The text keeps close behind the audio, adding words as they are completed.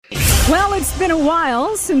Well, it's been a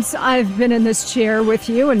while since I've been in this chair with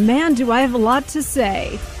you, and man, do I have a lot to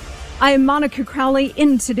say. I am Monica Crowley,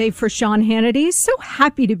 in today for Sean Hannity. So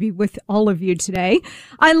happy to be with all of you today.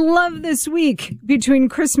 I love this week between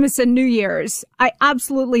Christmas and New Year's. I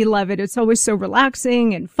absolutely love it. It's always so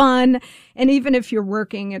relaxing and fun. And even if you're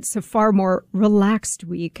working, it's a far more relaxed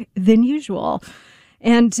week than usual.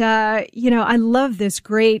 And, I love this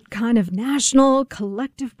great kind of national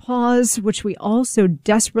collective pause, which we all so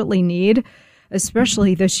desperately need,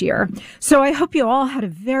 especially this year. So I hope you all had a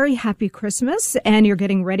very happy Christmas and you're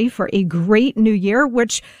getting ready for a great new year,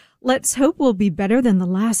 which let's hope will be better than the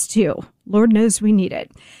last two. Lord knows we need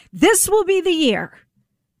it. This will be the year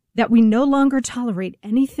that we no longer tolerate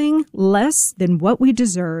anything less than what we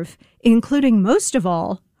deserve, including most of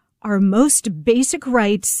all, our most basic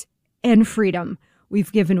rights and freedom.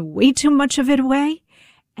 We've given way too much of it away,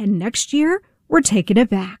 and next year, we're taking it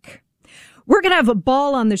back. We're going to have a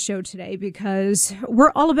ball on the show today because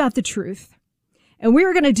we're all about the truth. And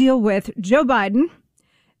we're going to deal with Joe Biden,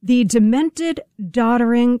 the demented,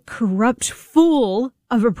 doddering, corrupt fool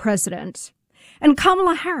of a president, and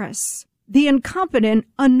Kamala Harris, the incompetent,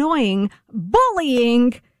 annoying,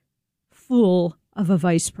 bullying fool of a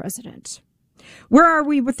vice president. Where are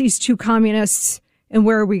we with these two communists, and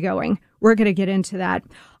where are we going? We're going to get into that.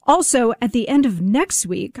 Also, at the end of next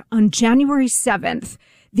week, on January 7th,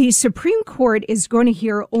 the Supreme Court is going to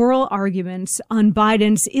hear oral arguments on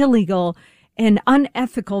Biden's illegal and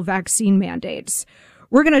unethical vaccine mandates.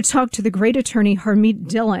 We're going to talk to the great attorney Harmeet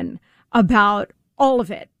Dillon about all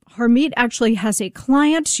of it. Harmeet actually has a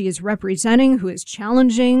client she is representing who is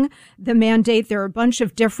challenging the mandate. There are a bunch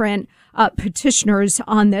of different petitioners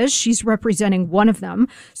on this. She's representing one of them.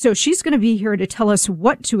 So she's going to be here to tell us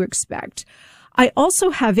what to expect. I also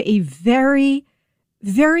have a very,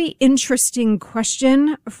 very interesting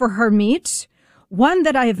question for Harmeet, one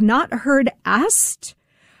that I have not heard asked,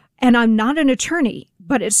 and I'm not an attorney,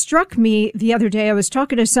 but it struck me the other day. I was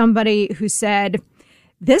talking to somebody who said,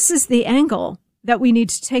 this is the angle that we need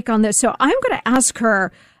to take on this. So I'm going to ask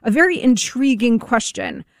her a very intriguing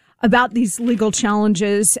question about these legal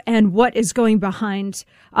challenges and what is going behind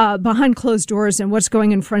closed doors and what's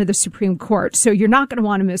going in front of the Supreme Court. So you're not going to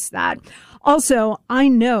want to miss that. Also, I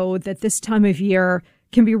know that this time of year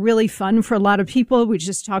can be really fun for a lot of people. We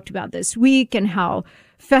just talked about this week and how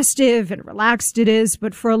festive and relaxed it is.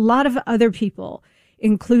 But for a lot of other people,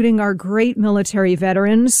 including our great military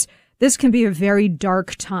veterans, this can be a very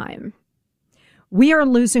dark time. We are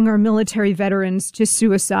losing our military veterans to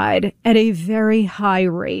suicide at a very high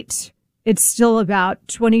rate. It's still about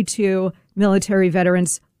 22 military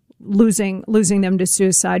veterans losing them to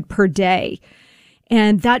suicide per day.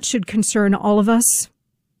 And that should concern all of us.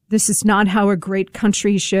 This is not how a great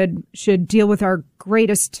country should deal with our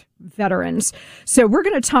greatest veterans. So we're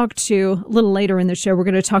going to talk to, a little later in the show, we're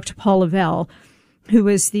going to talk to Paul Lavelle, who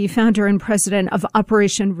is the founder and president of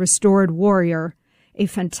Operation Restored Warrior, a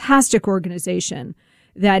fantastic organization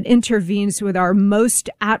that intervenes with our most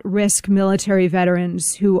at-risk military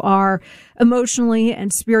veterans who are emotionally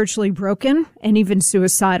and spiritually broken and even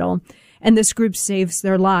suicidal. And this group saves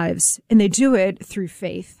their lives, and they do it through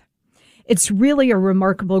faith. It's really a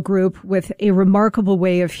remarkable group with a remarkable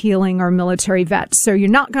way of healing our military vets. So you're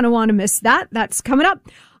not going to want to miss that. That's coming up.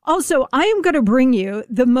 Also, I am going to bring you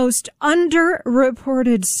the most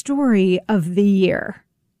underreported story of the year.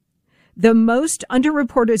 The most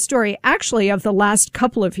underreported story, actually, of the last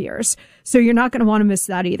couple of years. So you're not going to want to miss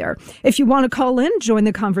that either. If you want to call in, join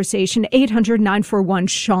the conversation,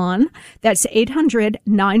 800-941-SEAN. That's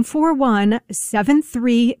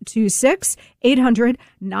 800-941-7326,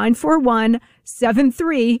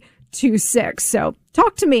 800-941-7326. So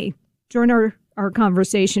talk to me. Join our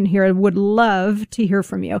conversation here. I would love to hear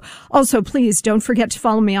from you. Also, please don't forget to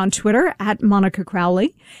follow me on Twitter at Monica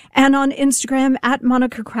Crowley and on Instagram at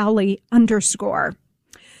Monica Crowley _.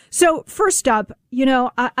 So first up,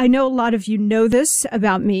 I know a lot of you know this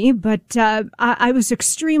about me, but I was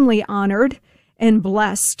extremely honored and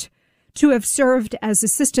blessed to have served as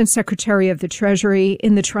Assistant Secretary of the Treasury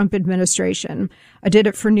in the Trump administration. I did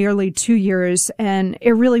it for nearly 2 years, and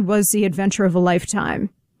it really was the adventure of a lifetime,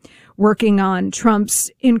 working on Trump's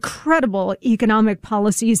incredible economic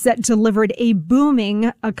policies that delivered a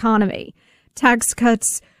booming economy, tax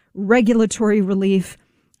cuts, regulatory relief,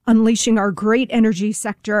 unleashing our great energy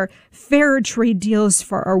sector, fair trade deals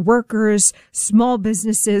for our workers, small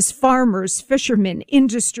businesses, farmers, fishermen,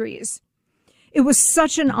 industries. It was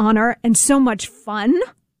such an honor and so much fun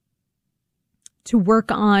to work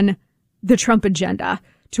on the Trump agenda,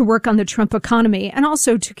 to work on the Trump economy and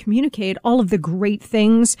also to communicate all of the great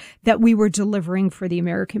things that we were delivering for the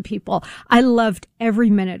American people. I loved every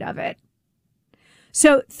minute of it.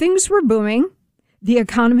 So things were booming. The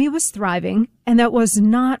economy was thriving, and that was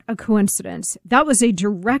not a coincidence. That was a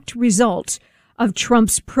direct result of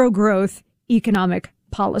Trump's pro-growth economic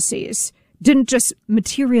policies. Didn't just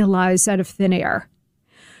materialize out of thin air.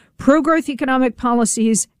 Pro-growth economic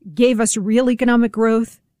policies gave us real economic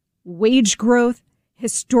growth, wage growth,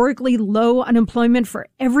 historically low unemployment for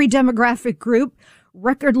every demographic group,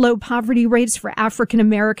 record low poverty rates for African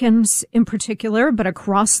Americans in particular, but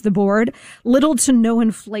across the board, little to no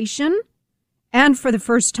inflation, and for the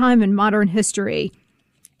first time in modern history,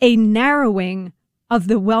 a narrowing of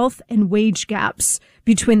the wealth and wage gaps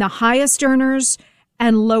between the highest earners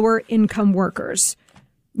and lower income workers.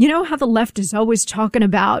 You know how the left is always talking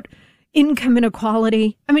about income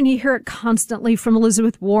inequality? I mean, you hear it constantly from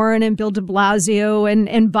Elizabeth Warren and Bill de Blasio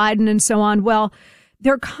and Biden and so on. Well,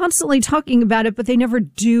 they're constantly talking about it, but they never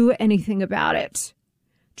do anything about it.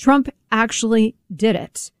 Trump actually did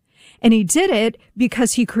it. And he did it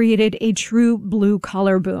because he created a true blue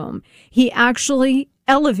collar boom. He actually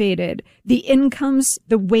elevated the incomes,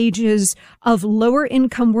 the wages of lower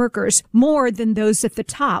income workers more than those at the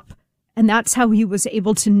top. And that's how he was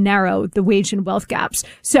able to narrow the wage and wealth gaps.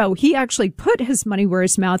 So he actually put his money where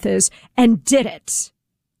his mouth is and did it.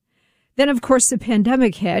 Then, of course, the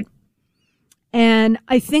pandemic hit. And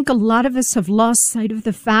I think a lot of us have lost sight of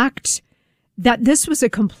the fact that this was a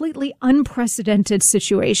completely unprecedented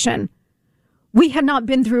situation. We had not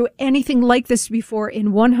been through anything like this before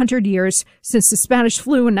in 100 years since the Spanish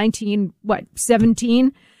flu in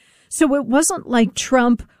 1917. So it wasn't like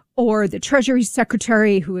Trump or the Treasury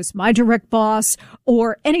Secretary, who is my direct boss,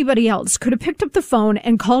 or anybody else could have picked up the phone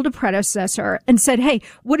and called a predecessor and said, hey,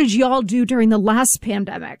 what did y'all do during the last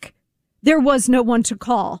pandemic? There was no one to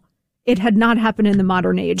call. It had not happened in the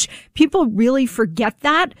modern age. People really forget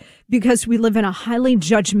that because we live in a highly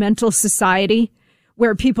judgmental society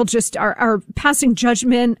where people just are passing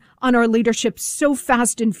judgment on our leadership so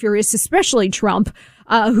fast and furious, especially Trump,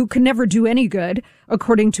 who can never do any good,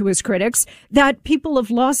 according to his critics, that people have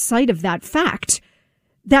lost sight of that fact,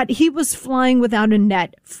 that he was flying without a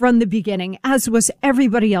net from the beginning, as was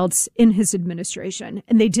everybody else in his administration,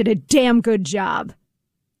 and they did a damn good job.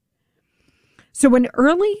 So in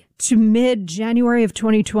early to mid-January of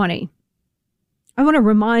 2020, I want to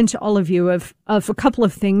remind all of you of a couple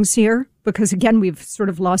of things here, because, again, we've sort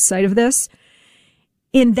of lost sight of this.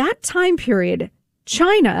 In that time period,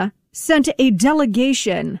 China sent a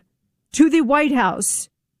delegation to the White House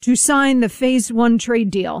to sign the Phase 1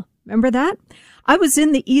 trade deal. Remember that? I was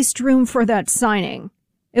in the East Room for that signing.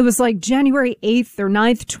 It was like January 8th or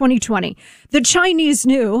 9th, 2020. The Chinese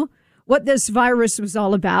knew what this virus was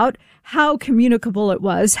all about, how communicable it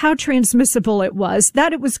was, how transmissible it was,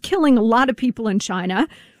 that it was killing a lot of people in China.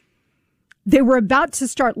 They were about to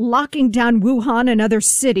start locking down Wuhan and other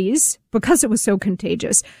cities because it was so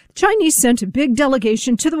contagious. The Chinese sent a big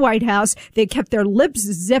delegation to the White House. They kept their lips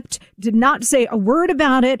zipped, did not say a word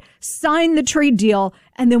about it, signed the trade deal,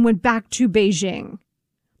 and then went back to Beijing. A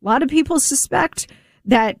lot of people suspect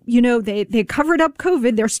that, they covered up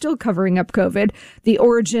COVID. They're still covering up COVID, the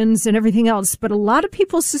origins and everything else. But a lot of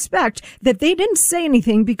people suspect that they didn't say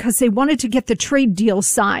anything because they wanted to get the trade deal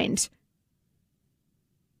signed.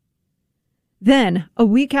 Then, a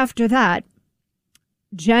week after that,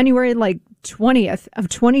 January 20th of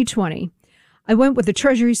 2020, I went with the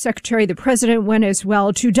Treasury Secretary. The president went as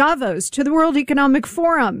well to Davos, to the World Economic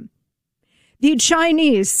Forum. The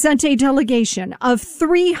Chinese sent a delegation of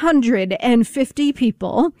 350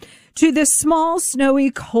 people to this small,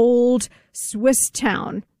 snowy, cold Swiss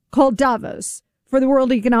town called Davos for the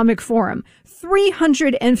World Economic Forum.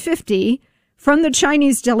 350 from the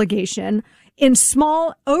Chinese delegation in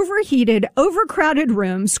small, overheated, overcrowded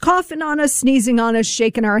rooms, coughing on us, sneezing on us,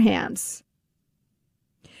 shaking our hands.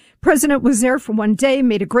 President was there for one day,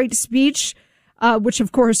 made a great speech, which,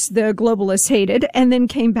 of course, the globalists hated, and then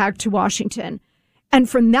came back to Washington. And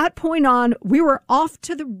from that point on, we were off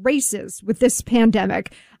to the races with this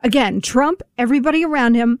pandemic. Again, Trump, everybody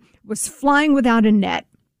around him, was flying without a net.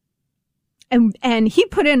 And he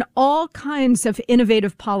put in all kinds of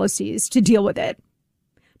innovative policies to deal with it.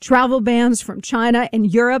 Travel bans from China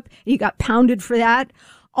and Europe, he got pounded for that.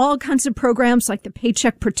 All kinds of programs like the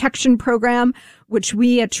Paycheck Protection Program, which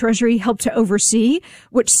we at Treasury helped to oversee,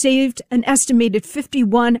 which saved an estimated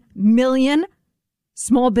 51 million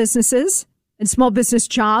small businesses and small business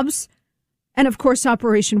jobs. And of course,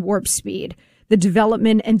 Operation Warp Speed, the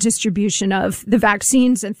development and distribution of the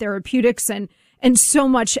vaccines and therapeutics and so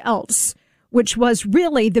much else, which was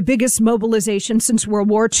really the biggest mobilization since World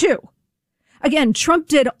War II. Again, Trump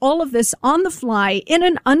did all of this on the fly in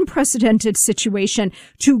an unprecedented situation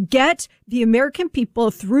to get the American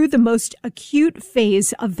people through the most acute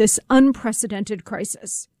phase of this unprecedented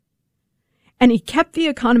crisis. And he kept the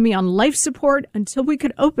economy on life support until we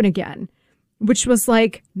could open again, which was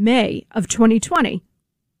like May of 2020.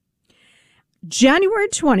 January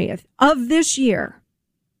 20th of this year,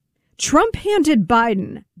 Trump handed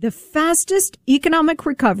Biden the fastest economic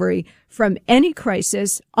recovery from any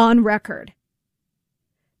crisis on record.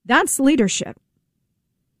 That's leadership.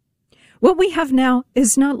 What we have now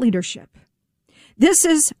is not leadership. This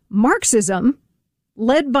is Marxism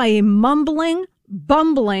led by a mumbling,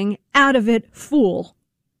 bumbling, out-of-it fool.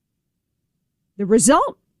 The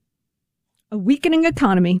result? A weakening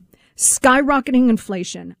economy, skyrocketing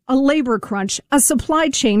inflation, a labor crunch, a supply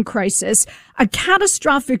chain crisis, a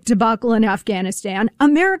catastrophic debacle in Afghanistan,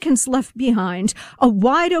 Americans left behind, a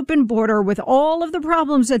wide open border with all of the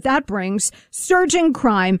problems that brings, surging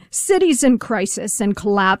crime, cities in crisis and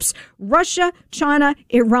collapse, Russia, China,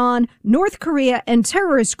 Iran, North Korea, and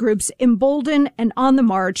terrorist groups emboldened and on the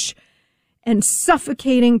march, and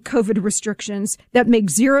suffocating COVID restrictions that make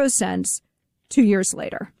zero sense 2 years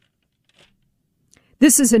later.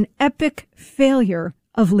 This is an epic failure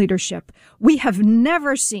of leadership. We have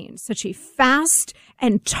never seen such a fast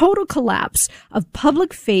and total collapse of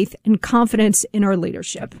public faith and confidence in our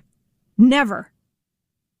leadership. Never.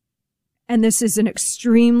 And this is an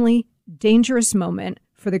extremely dangerous moment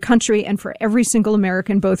for the country and for every single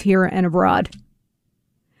American, both here and abroad.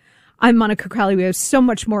 I'm Monica Crowley. We have so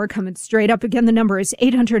much more coming straight up. Again, the number is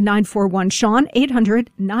 800-941-SEAN,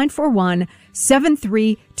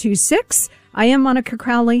 800-941-7326. I am Monica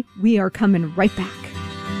Crowley. We are coming right back.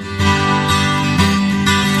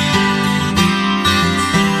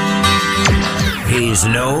 He's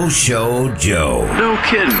no-show Joe. No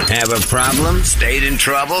kidding. Have a problem? Stayed in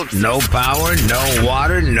trouble? No power? No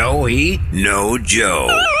water? No heat? No Joe.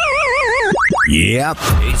 Yep,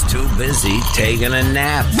 he's too busy taking a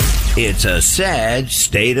nap. It's a sad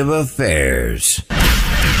state of affairs.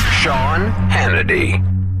 Sean Hannity.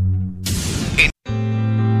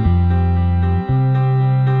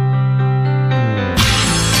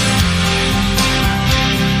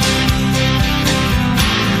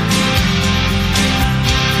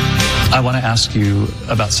 I want to ask you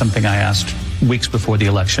about something I asked weeks before the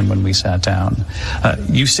election when we sat down.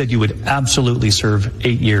 You said you would absolutely serve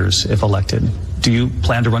 8 years if elected. Do you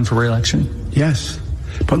plan to run for re-election? Yes.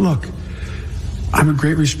 But look, I'm a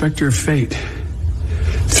great respecter of fate.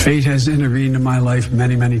 Fate has intervened in my life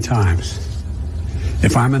many, many times.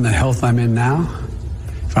 If I'm in the health I'm in now,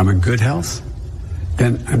 if I'm in good health,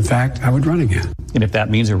 then, in fact, I would run again. And if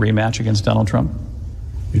that means a rematch against Donald Trump?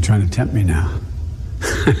 You're trying to tempt me now.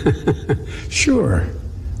 Sure.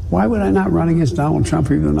 Why would I not run against Donald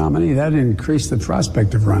Trump or be the nominee? That'd increase the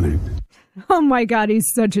prospect of running. Oh, my God,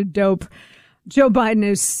 he's such a dope. Joe Biden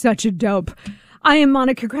is such a dope. I am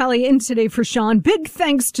Monica Crowley in today for Sean. Big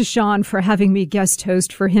thanks to Sean for having me guest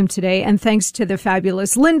host for him today. And thanks to the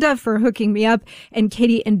fabulous Linda for hooking me up, and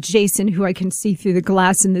Katie and Jason, who I can see through the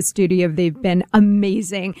glass in the studio. They've been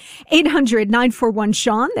amazing.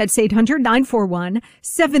 800-941-SEAN. That's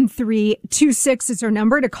 800-941-7326 is our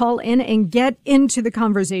number to call in and get into the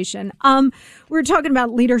conversation. We're talking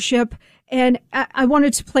about leadership. And I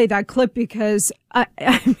wanted to play that clip because, I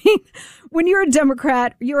mean, when you're a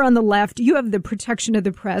Democrat, you're on the left, you have the protection of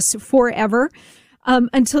the press forever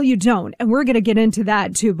until you don't. And we're going to get into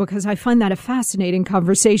that, too, because I find that a fascinating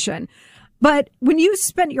conversation. But when you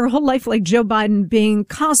spent your whole life like Joe Biden being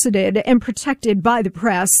cosseted and protected by the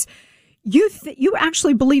press, you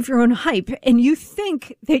actually believe your own hype, and you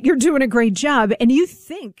think that you're doing a great job, and you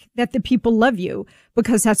think that the people love you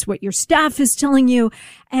because that's what your staff is telling you.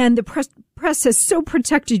 And the press has so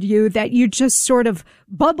protected you that you just sort of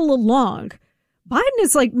bubble along. Biden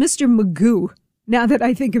is like Mr. Magoo. Now that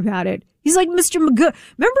I think about it, he's like Mr. Magoo.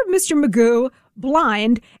 Remember Mr. Magoo,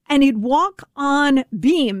 blind, and he'd walk on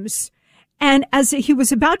beams. And as he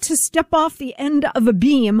was about to step off the end of a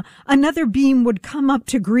beam, another beam would come up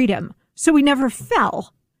to greet him. So he never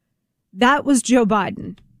fell. That was Joe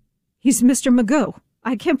Biden. He's Mr. Magoo.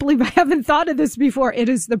 I can't believe I haven't thought of this before. It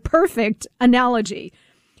is the perfect analogy.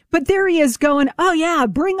 But there he is going, oh, yeah,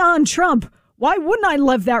 bring on Trump. Why wouldn't I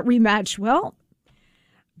love that rematch? Well,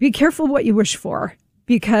 be careful what you wish for,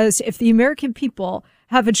 because if the American people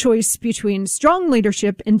have a choice between strong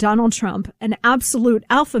leadership in Donald Trump, an absolute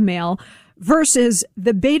alpha male, versus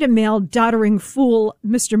the beta male doddering fool,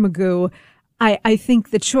 Mr. Magoo, I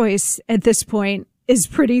think the choice at this point is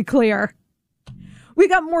pretty clear. We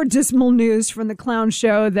got more dismal news from the clown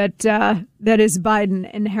show that is Biden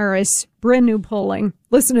and Harris. Brand new polling.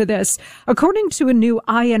 Listen to this. According to a new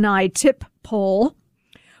I&I tip poll,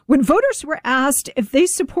 when voters were asked if they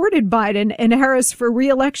supported Biden and Harris for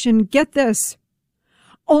re-election, get this,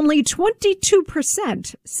 only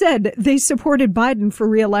 22% said they supported Biden for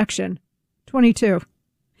re-election. 22.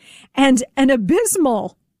 And an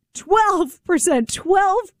abysmal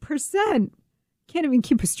 12%. Can't even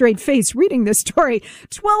keep a straight face reading this story.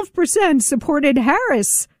 12% supported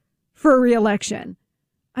Harris for re-election.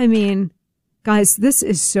 I mean, guys, this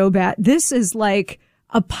is so bad. This is like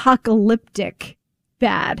apocalyptic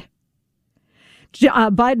bad.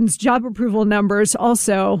 Biden's job approval numbers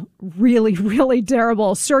also really, really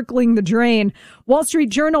terrible, circling the drain. Wall Street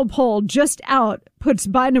Journal poll just out puts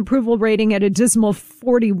Biden approval rating at a dismal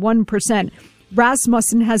 41%.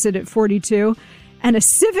 Rasmussen has it at 42%. And a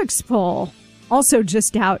Civics poll, also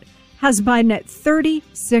just out, has Biden at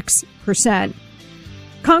 36%.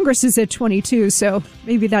 Congress is at 22%, so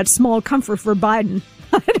maybe that's small comfort for Biden.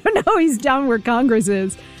 I don't know. He's down where Congress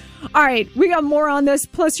is. All right, we got more on this,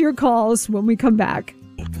 plus your calls when we come back.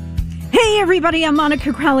 Hey, everybody, I'm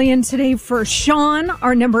Monica Crowley, and today for Sean,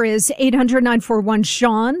 our number is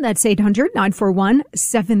 800-941-SEAN. That's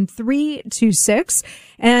 800-941-7326.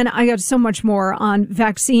 And I got so much more on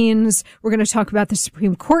vaccines. We're going to talk about the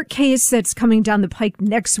Supreme Court case that's coming down the pike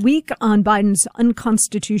next week on Biden's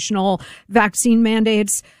unconstitutional vaccine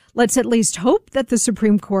mandates. Let's at least hope that the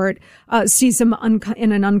Supreme Court sees them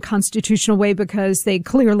in an unconstitutional way, because they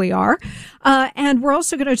clearly are. And we're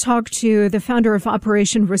also going to talk to the founder of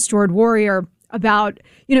Operation Restored Warrior about,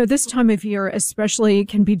 this time of year especially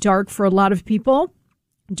can be dark for a lot of people.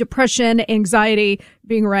 Depression, anxiety,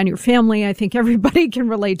 being around your family. I think everybody can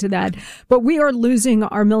relate to that. But we are losing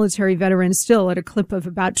our military veterans still at a clip of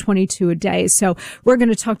about 22 a day. So we're going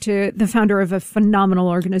to talk to the founder of a phenomenal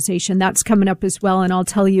organization. That's coming up as well. And I'll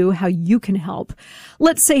tell you how you can help.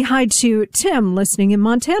 Let's say hi to Tim listening in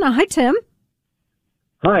Montana. Hi, Tim.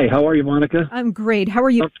 Hi. How are you, Monica? I'm great. How are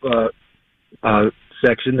you?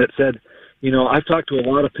 Section that said, I've talked to a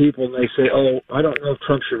lot of people and they say, oh, I don't know if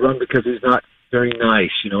Trump should run because he's not very nice,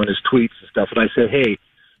 in his tweets and stuff. And I said, hey,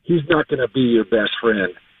 he's not going to be your best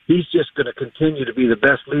friend. He's just going to continue to be the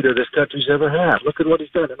best leader this country's ever had. Look at what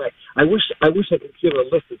he's done. And I wish I could give a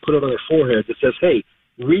list and put it on their forehead that says, hey,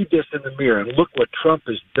 read this in the mirror and look what Trump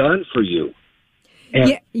has done for you.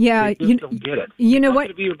 And yeah, you don't get it. You know he's what? Not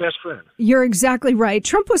going to be your best friend. You're exactly right.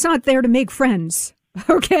 Trump was not there to make friends.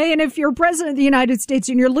 Okay. And if you're president of the United States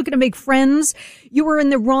and you're looking to make friends, you were in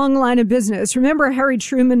the wrong line of business. Remember, Harry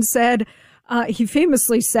Truman said, he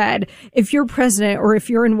famously said, if you're president or if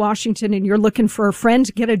you're in Washington and you're looking for a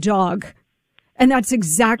friend, get a dog. And that's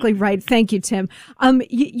exactly right. Thank you, Tim.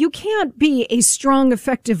 You can't be a strong,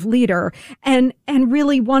 effective leader and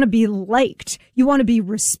really want to be liked. You want to be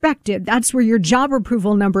respected. That's where your job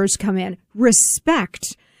approval numbers come in.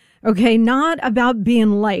 Respect. Okay. Not about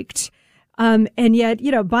being liked. And yet,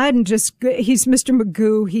 Biden he's Mr.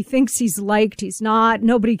 Magoo. He thinks he's liked. He's not.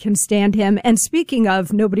 Nobody can stand him. And speaking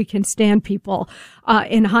of nobody can stand people,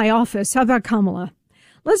 in high office, how about Kamala?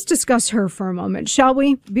 Let's discuss her for a moment, shall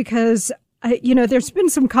we? Because, there's been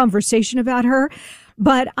some conversation about her,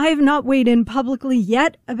 but I have not weighed in publicly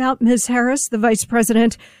yet about Ms. Harris, the vice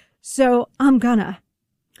president. So I'm gonna.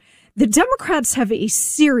 The Democrats have a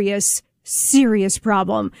serious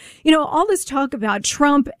problem. All this talk about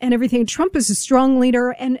Trump and everything. Trump is a strong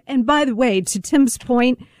leader. And by the way, to Tim's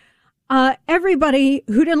point, everybody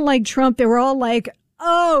who didn't like Trump, they were all like,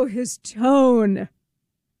 oh, his tone,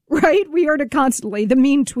 right? We heard it constantly, the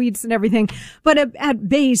mean tweets and everything. But at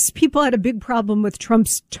base, people had a big problem with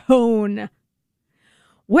Trump's tone.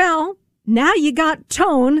 Well, now you got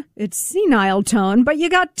tone. It's senile tone, but you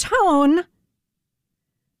got tone.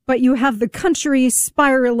 But you have the country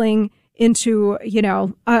spiraling into,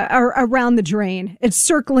 around the drain. It's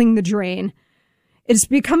circling the drain. It's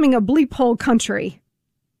becoming a bleep hole country.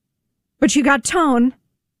 But you got tone.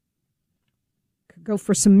 Could go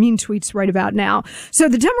for some mean tweets right about now. So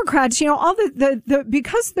the Democrats, all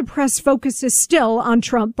because the press focuses still on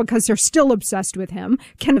Trump because they're still obsessed with him,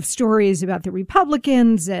 kind of stories about the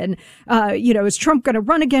Republicans and, is Trump going to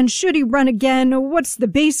run again? Should he run again? What's the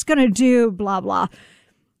base going to do? Blah, blah.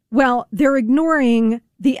 Well, they're ignoring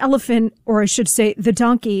the elephant, or I should say the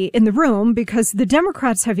donkey in the room, because the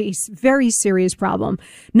Democrats have a very serious problem,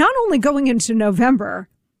 not only going into November,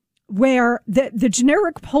 where the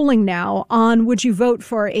generic polling now on would you vote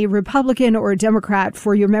for a Republican or a Democrat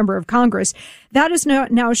for your member of Congress, that is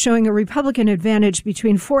now showing a Republican advantage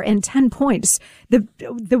between 4 and 10 points.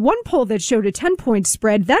 The one poll that showed a 10-point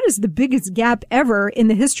spread, that is the biggest gap ever in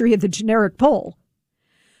the history of the generic poll.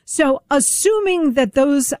 So assuming that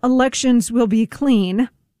those elections will be clean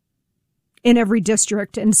in every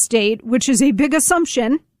district and state, which is a big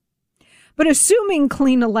assumption, but assuming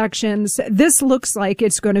clean elections, this looks like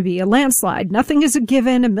it's going to be a landslide. Nothing is a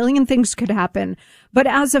given. A million things could happen. But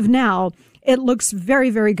as of now, it looks very,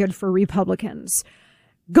 very good for Republicans.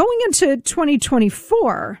 Going into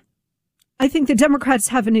 2024, I think the Democrats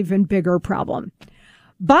have an even bigger problem.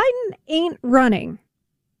 Biden ain't running.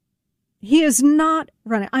 He is not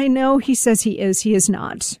running. I know he says he is. He is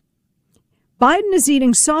not. Biden is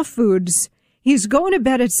eating soft foods. He's going to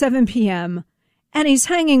bed at 7 p.m. and he's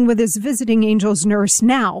hanging with his visiting angel's nurse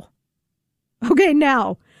now. Okay,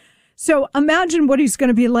 now. So imagine what he's going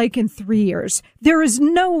to be like in 3 years. There is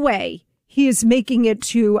no way he is making it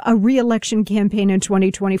to a re-election campaign in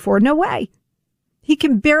 2024. No way. He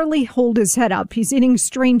can barely hold his head up. He's eating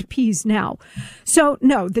strained peas now. So,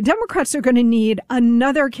 no, the Democrats are going to need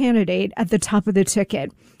another candidate at the top of the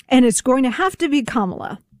ticket. And it's going to have to be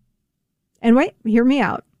Kamala. And wait, hear me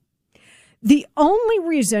out. The only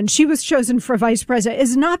reason she was chosen for vice president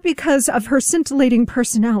is not because of her scintillating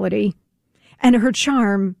personality and her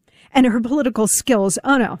charm and her political skills.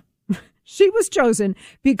 Oh, no. She was chosen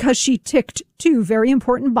because she ticked two very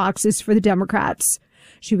important boxes for the Democrats.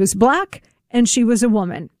 She was black and she was a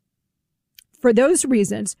woman. For those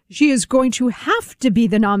reasons, she is going to have to be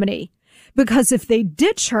the nominee, because if they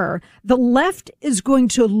ditch her, the left is going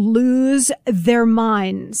to lose their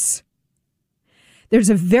minds. There's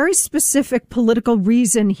a very specific political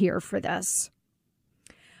reason here for this.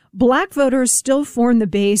 Black voters still form the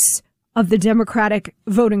base of the Democratic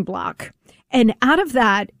voting bloc. And out of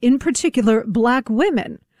that, in particular, black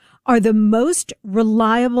women are the most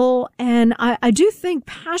reliable and I do think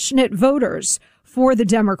passionate voters for the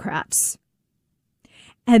Democrats.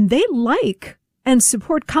 And they like and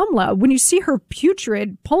support Kamala. When you see her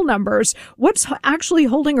putrid poll numbers, what's actually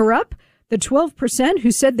holding her up? The 12%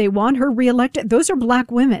 who said they want her reelected, those are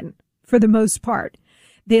black women for the most part.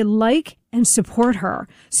 They like and support her.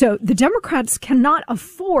 So the Democrats cannot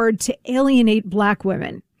afford to alienate black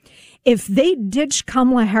women. If they ditch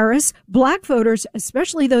Kamala Harris, black voters,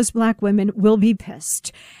 especially those black women, will be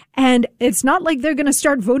pissed. And it's not like they're going to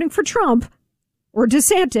start voting for Trump or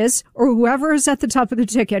DeSantis or whoever is at the top of the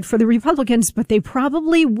ticket for the Republicans, but they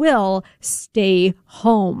probably will stay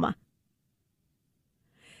home.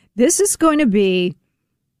 This is going to be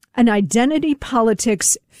an identity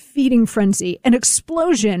politics feeding frenzy, an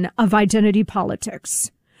explosion of identity politics.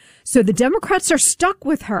 So the Democrats are stuck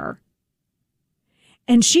with her.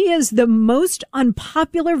 And she is the most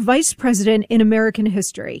unpopular vice president in American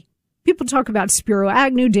history. People talk about Spiro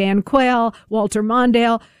Agnew, Dan Quayle, Walter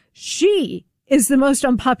Mondale. She is the most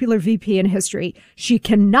unpopular VP in history. She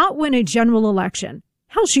cannot win a general election.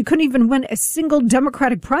 Hell, she couldn't even win a single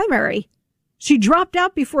Democratic primary. She dropped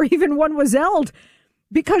out before even one was held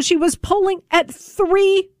because she was polling at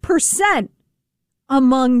 3%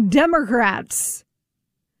 among Democrats.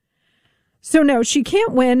 So no, she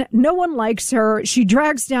can't win. No one likes her. She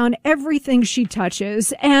drags down everything she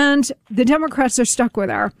touches, and the Democrats are stuck with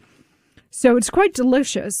her. So it's quite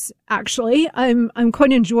delicious, actually. I'm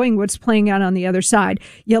quite enjoying what's playing out on the other side.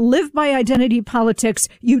 You live by identity politics,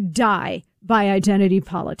 you die by identity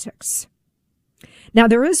politics. Now,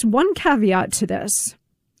 there is one caveat to this.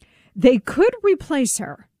 They could replace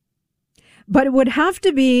her, but it would have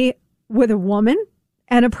to be with a woman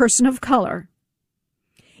and a person of color.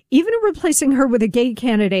 Even replacing her with a gay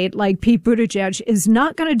candidate like Pete Buttigieg is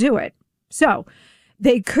not going to do it. So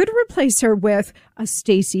they could replace her with a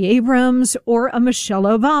Stacey Abrams or a Michelle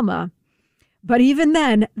Obama. But even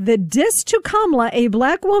then, the diss to Kamala, a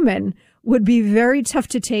black woman, would be very tough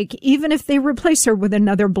to take, even if they replace her with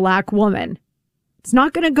another black woman. It's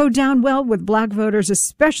not going to go down well with black voters,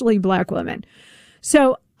 especially black women.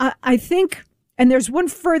 So I think, and there's one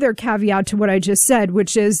further caveat to what I just said,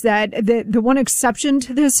 which is that the one exception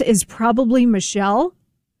to this is probably Michelle,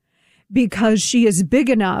 because she is big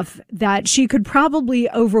enough that she could probably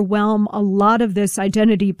overwhelm a lot of this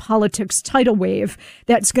identity politics tidal wave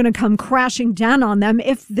that's going to come crashing down on them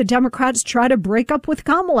if the Democrats try to break up with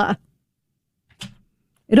Kamala.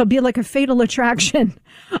 It'll be like a fatal attraction.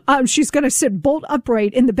 She's going to sit bolt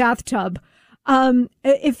upright in the bathtub.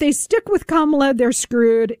 If they stick with Kamala, they're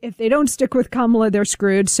screwed. If they don't stick with Kamala, they're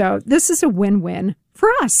screwed. So this is a win-win for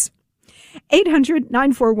us.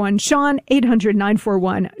 800-941-SEAN,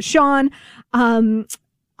 800-941-SEAN. I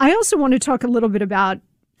also want to talk a little bit about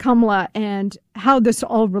Kamala and how this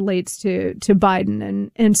all relates to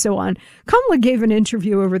Biden and so on. Kamala gave an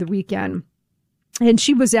interview over the weekend. And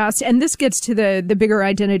she was asked, and this gets to the bigger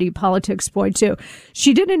identity politics point too.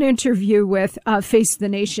 She did an interview with Face the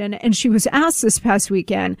Nation, and she was asked this past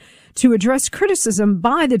weekend to address criticism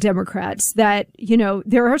by the Democrats that,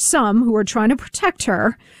 there are some who are trying to protect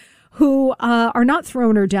her, who are not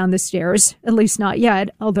throwing her down the stairs, at least not yet,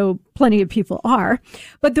 although plenty of people are.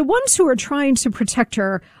 But the ones who are trying to protect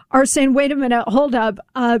her are saying, wait a minute, hold up.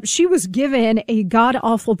 She was given a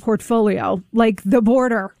god-awful portfolio, like the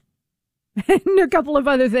border and a couple of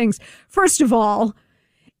other things. First of all,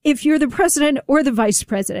 if you're the president or the vice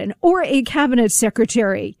president or a cabinet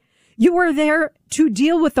secretary, you are there to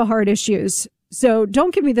deal with the hard issues. So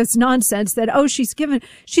don't give me this nonsense that, she's given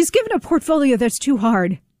a portfolio that's too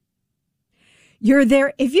hard. You're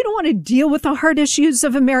there. If you don't want to deal with the hard issues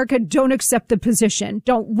of America, don't accept the position.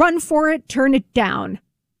 Don't run for it. Turn it down.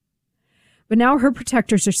 But now her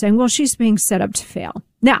protectors are saying, well, she's being set up to fail.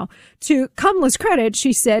 Now, to Kamala's credit,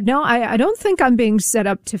 she said, no, I don't think I'm being set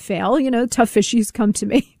up to fail. Tough issues come to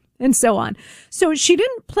me and so on. So she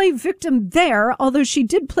didn't play victim there, although she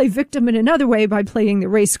did play victim in another way by playing the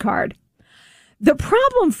race card. The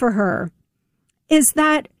problem for her is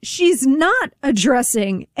that she's not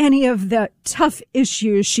addressing any of the tough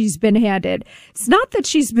issues she's been handed. It's not that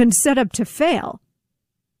she's been set up to fail.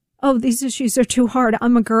 Oh, these issues are too hard.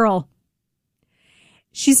 I'm a girl.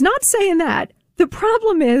 She's not saying that. The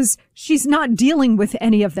problem is she's not dealing with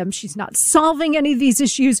any of them. She's not solving any of these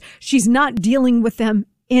issues. She's not dealing with them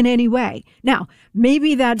in any way. Now,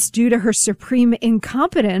 maybe that's due to her supreme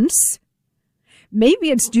incompetence. Maybe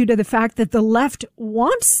it's due to the fact that the left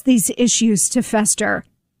wants these issues to fester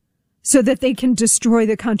so that they can destroy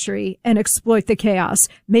the country and exploit the chaos.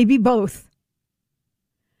 Maybe both.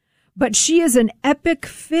 But she is an epic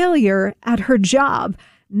failure at her job,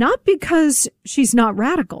 not because she's not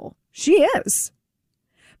radical. She is.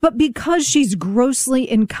 But because she's grossly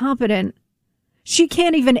incompetent, she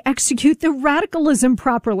can't even execute the radicalism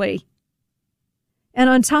properly. And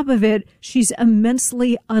on top of it, she's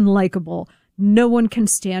immensely unlikable. No one can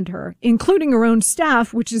stand her, including her own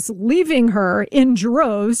staff, which is leaving her in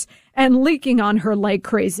droves and leaking on her like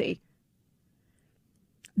crazy.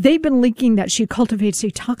 They've been leaking that she cultivates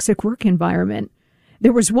a toxic work environment.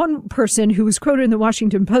 There was one person who was quoted in the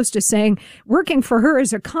Washington Post as saying, working for her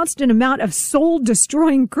is a constant amount of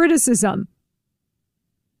soul-destroying criticism.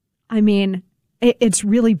 I mean, it's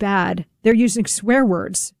really bad. They're using swear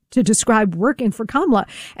words to describe working for Kamala.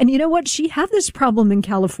 And you know what? She had this problem in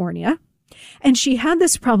California. And she had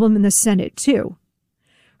this problem in the Senate, too.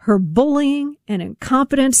 Her bullying and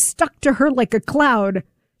incompetence stuck to her like a cloud.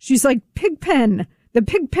 She's like Pigpen, the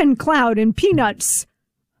Pigpen cloud in Peanuts.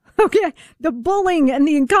 Okay, the bullying and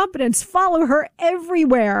the incompetence follow her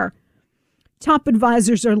everywhere. Top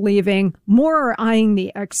advisors are leaving. More are eyeing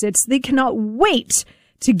the exits. They cannot wait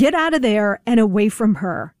to get out of there and away from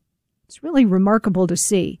her. It's really remarkable to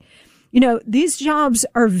see. These jobs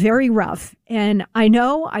are very rough. And I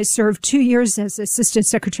know I served 2 years as Assistant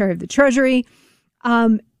Secretary of the Treasury.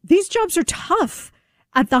 These jobs are tough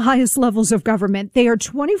at the highest levels of government. They are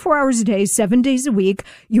 24 hours a day, 7 days a week.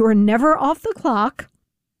 You are never off the clock.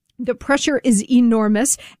 The pressure is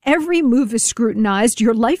enormous. Every move is scrutinized.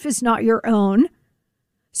 Your life is not your own.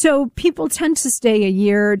 So people tend to stay a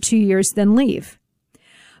year, 2 years, then leave.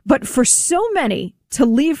 But for so many to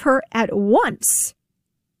leave her at once,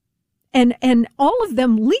 and all of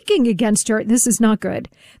them leaking against her, this is not good.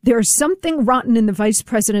 There's something rotten in the vice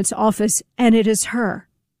president's office, and it is her.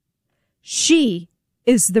 She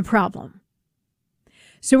is the problem.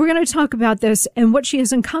 So we're going to talk about this and what she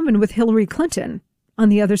has in common with Hillary Clinton on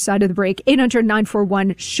the other side of the break.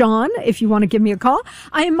 800-941-SEAN, if you want to give me a call.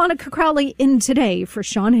 I am Monica Crowley in today for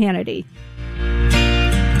Sean Hannity.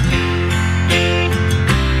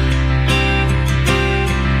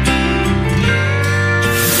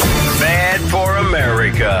 Bad for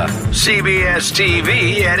America. CBS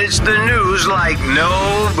TV edits the news like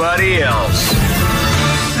nobody else.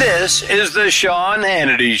 This is the Sean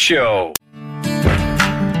Hannity Show.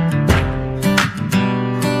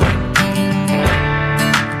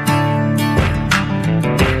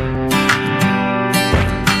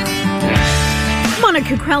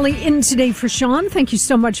 Monica Crowley in today for Sean. Thank you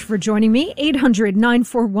so much for joining me.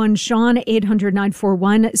 800-941-SEAN,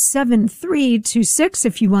 800-941-7326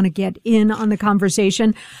 if you want to get in on the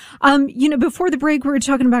conversation. Before the break, we were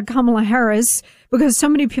talking about Kamala Harris because so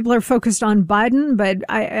many people are focused on Biden, but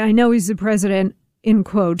I know he's the president, in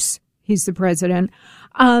quotes, he's the president.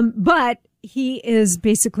 But he is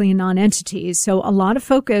basically a non-entity. So a lot of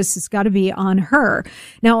focus has got to be on her.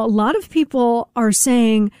 Now, a lot of people are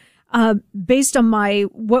saying, based on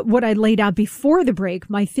what I laid out before the break,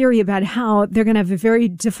 my theory about how they're going to have a very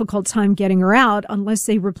difficult time getting her out unless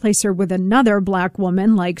they replace her with another black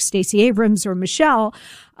woman like Stacey Abrams or Michelle,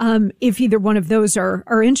 if either one of those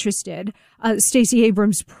are interested. Stacey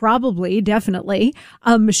Abrams probably, definitely.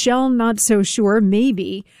 Michelle, not so sure,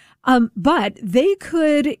 maybe. But they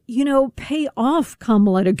could, pay off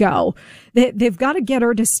Kamala to go. They've got to get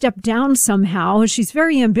her to step down somehow. She's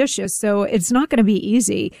very ambitious, so it's not going to be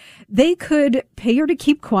easy. They could pay her to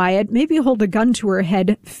keep quiet, maybe hold a gun to her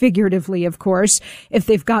head, figuratively, of course, if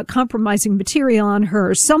they've got compromising material on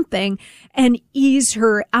her or something, and ease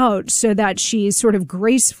her out so that she sort of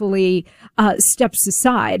gracefully steps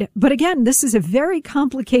aside. But again, this is a very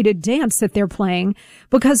complicated dance that they're playing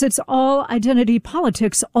because it's all identity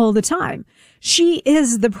politics all the time. She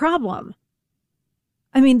is the problem.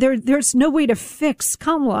 I mean, there's no way to fix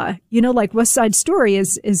Kamala. Like West Side Story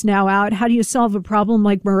is now out. How do you solve a problem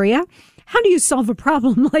like Maria? How do you solve a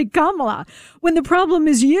problem like Kamala? When the problem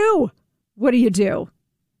is you, what do?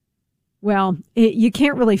 Well, you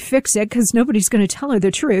can't really fix it because nobody's going to tell her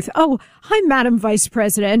the truth. Oh, hi, Madam Vice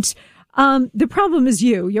President. The problem is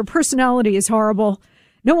you. Your personality is horrible.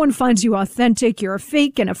 No one finds you authentic. You're a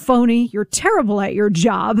fake and a phony. You're terrible at your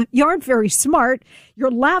job. You aren't very smart.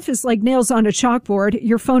 Your laugh is like nails on a chalkboard.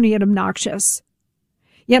 You're phony and obnoxious.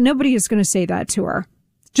 Yeah, nobody is going to say that to her.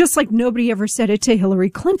 Just like nobody ever said it to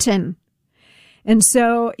Hillary Clinton. And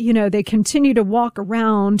so, they continue to walk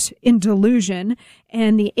around in delusion,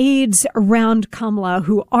 and the aides around Kamala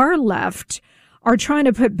who are left are trying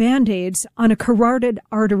to put Band-Aids on a carotid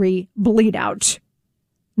artery bleed out.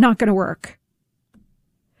 Not going to work.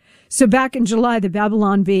 So back in July, the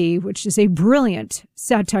Babylon Bee, which is a brilliant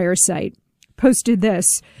satire site, posted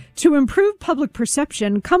this. To improve public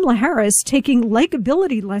perception, Kamala Harris taking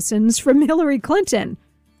likability lessons from Hillary Clinton.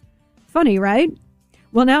 Funny, right?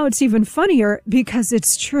 Well, now it's even funnier because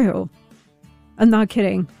it's true. I'm not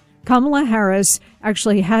kidding. Kamala Harris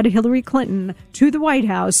actually had Hillary Clinton to the White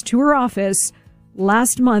House, to her office,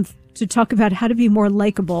 last month to talk about how to be more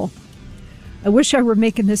likable. I wish I were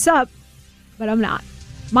making this up, but I'm not.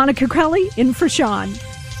 Monica Crowley in for Sean.